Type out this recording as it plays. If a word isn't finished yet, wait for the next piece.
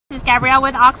is Gabrielle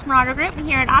with Oxmoor Auto Group. I'm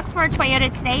here at Oxmoor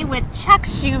Toyota today with Chuck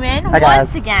Schumann. Hi, guys.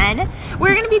 Once again.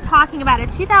 We're going to be talking about a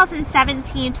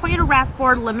 2017 Toyota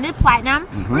RAV4 Limited Platinum.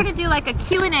 We're going to do like a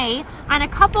Q&A on a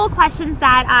couple of questions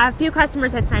that a few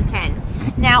customers had sent in.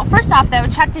 Now, first off though,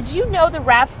 Chuck, did you know the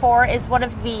RAV4 is one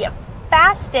of the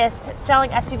fastest selling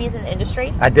SUVs in the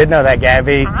industry? I did know that,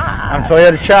 Gabby. I'm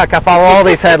Toyota Chuck. I follow all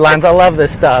these headlines. I love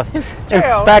this stuff. It's true.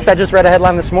 In fact, I just read a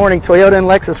headline this morning. Toyota and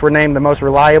Lexus were named the most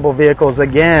reliable vehicles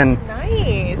again.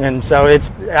 Nice. And so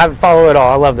I follow it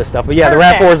all. I love this stuff. But yeah,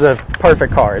 Perfect. the RAV4 is a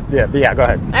perfect car. Yeah, go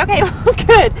ahead. Okay, well,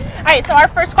 good. All right, so our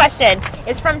first question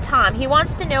is from Tom. He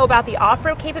wants to know about the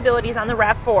off-road capabilities on the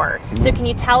RAV4. So can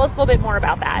you tell us a little bit more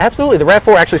about that? Absolutely. The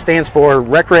RAV4 actually stands for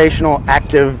Recreational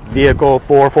Active Vehicle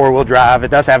for four-wheel drive. It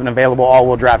does have an available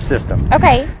all-wheel drive system.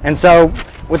 Okay. And so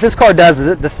what this car does is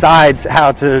it decides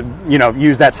how to,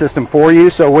 use that system for you.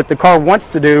 So what the car wants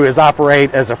to do is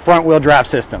operate as a front-wheel drive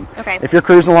system. Okay. If you're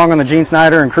cruising along on the Gene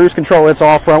Snyder and cruise control, it's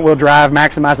all front-wheel drive,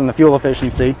 maximizing the fuel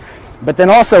efficiency. But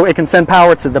then also it can send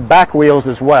power to the back wheels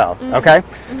as well, okay?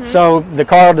 So the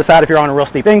car will decide if you're on a real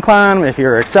steep incline, if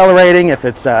you're accelerating, if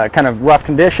it's kind of rough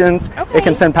conditions. Okay. It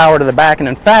can send power to the back. And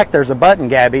in fact, there's a button,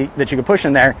 Gabby, that you can push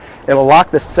in there. It'll lock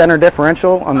the center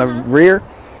differential on the rear.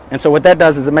 And so what that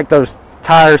does is it makes those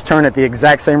tires turn at the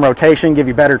exact same rotation, give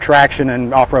you better traction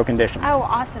in off-road conditions. Oh,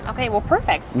 awesome. Okay, well,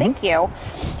 perfect. Thank you.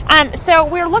 So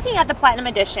we're looking at the Platinum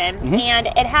Edition, and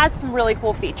it has some really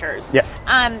cool features. Yes.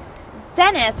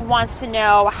 Dennis wants to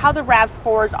know how the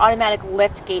RAV4's automatic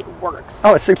lift gate works.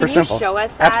 Oh, it's super simple. Can you show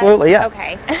us that? Absolutely, yeah.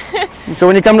 Okay. So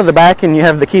when you come to the back and you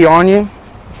have the key on you,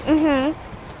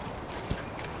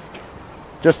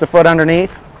 just a foot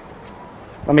underneath.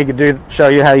 Let me show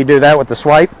you how you do that with the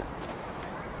swipe.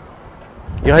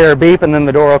 You'll hear a beep and then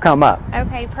the door will come up.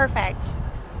 Okay, perfect.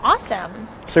 Awesome.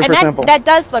 Super simple. That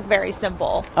does look very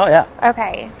simple. Oh, yeah.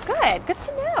 Okay, good. Good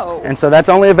to know. And so that's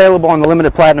only available on the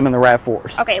Limited Platinum and the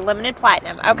RAV4s. Okay, Limited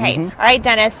Platinum. Okay. All right,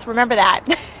 Dennis, remember that.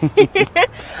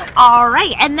 All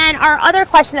right. And then our other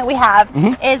question that we have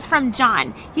is from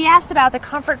John. He asked about the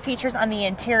comfort features on the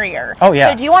interior. Oh,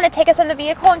 yeah. So do you want to take us in the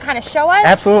vehicle and kind of show us?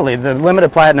 Absolutely. The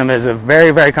Limited Platinum is a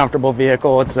very, very comfortable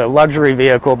vehicle. It's a luxury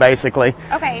vehicle, basically.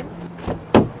 Okay.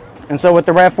 And so with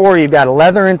the RAV4, you've got a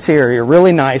leather interior,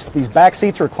 really nice. These back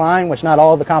seats recline, which not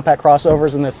all of the compact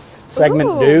crossovers in this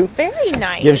segment do. Very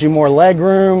nice. Gives you more leg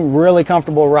room, really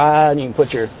comfortable ride. You can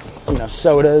put your,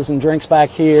 sodas and drinks back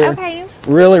here. Okay.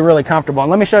 Really, really comfortable. And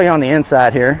let me show you on the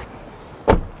inside here.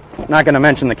 Not going to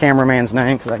mention the cameraman's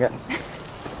name because I got.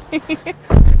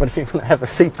 But if you want to have a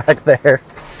seat back there,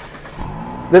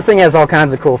 this thing has all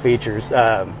kinds of cool features.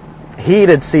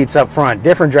 Heated seats up front,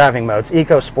 different driving modes,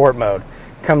 Eco Sport mode.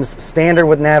 Comes standard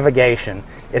with navigation.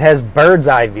 It has bird's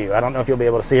eye view. I don't know if you'll be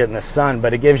able to see it in the sun,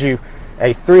 but it gives you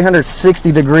a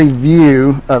 360-degree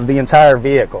view of the entire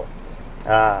vehicle,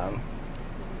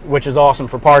 which is awesome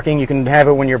for parking. You can have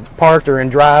it when you're parked or in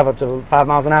drive up to 5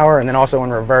 miles an hour, and then also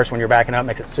in reverse when you're backing up.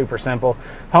 Makes it super simple.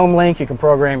 Home link, you can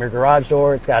program your garage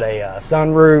door. It's got a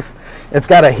sunroof. It's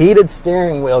got a heated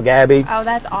steering wheel, Gabby. Oh,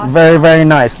 that's awesome. Very, very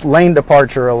nice. Lane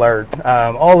departure alert.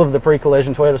 All of the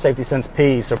pre-collision Toyota Safety Sense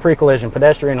P, so pre-collision,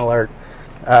 pedestrian alert,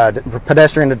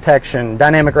 pedestrian detection,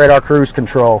 dynamic radar cruise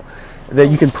control. That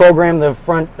you can program the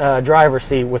front driver's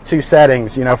seat with 2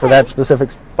 settings, for that specific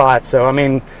spot. So, I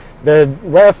mean, the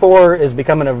RAV4 is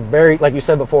becoming a very, like you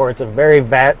said before, it's a very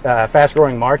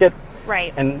fast-growing market.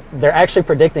 Right. And they're actually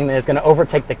predicting that it's going to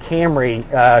overtake the Camry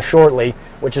shortly,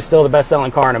 which is still the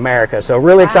best-selling car in America. So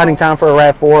really exciting time for a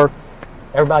RAV4.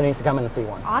 Everybody needs to come in and see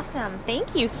one. Awesome.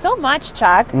 Thank you so much,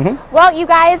 Chuck. Well, you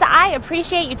guys, I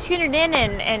appreciate you tuning in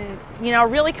and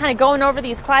really kind of going over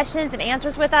these questions and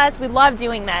answers with us. We love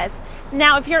doing this.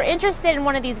 Now, if you're interested in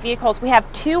one of these vehicles, we have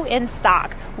 2 in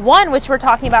stock. One, which we're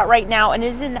talking about right now, and it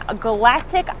is in a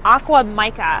Galactic Aqua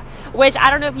Mica, which I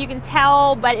don't know if you can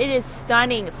tell, but it is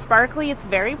stunning. It's sparkly. It's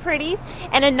very pretty.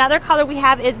 And another color we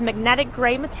have is Magnetic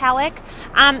Gray Metallic.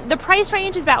 The price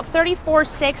range is about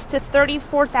 $34,600 to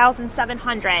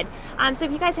 $34,700. So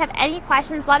if you guys have any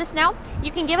questions, let us know.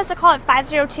 You can give us a call at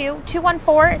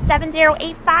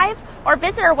 502-214-7085 or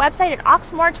visit our website at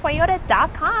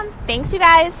oxmoortoyota.com. Thanks, you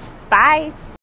guys. Bye.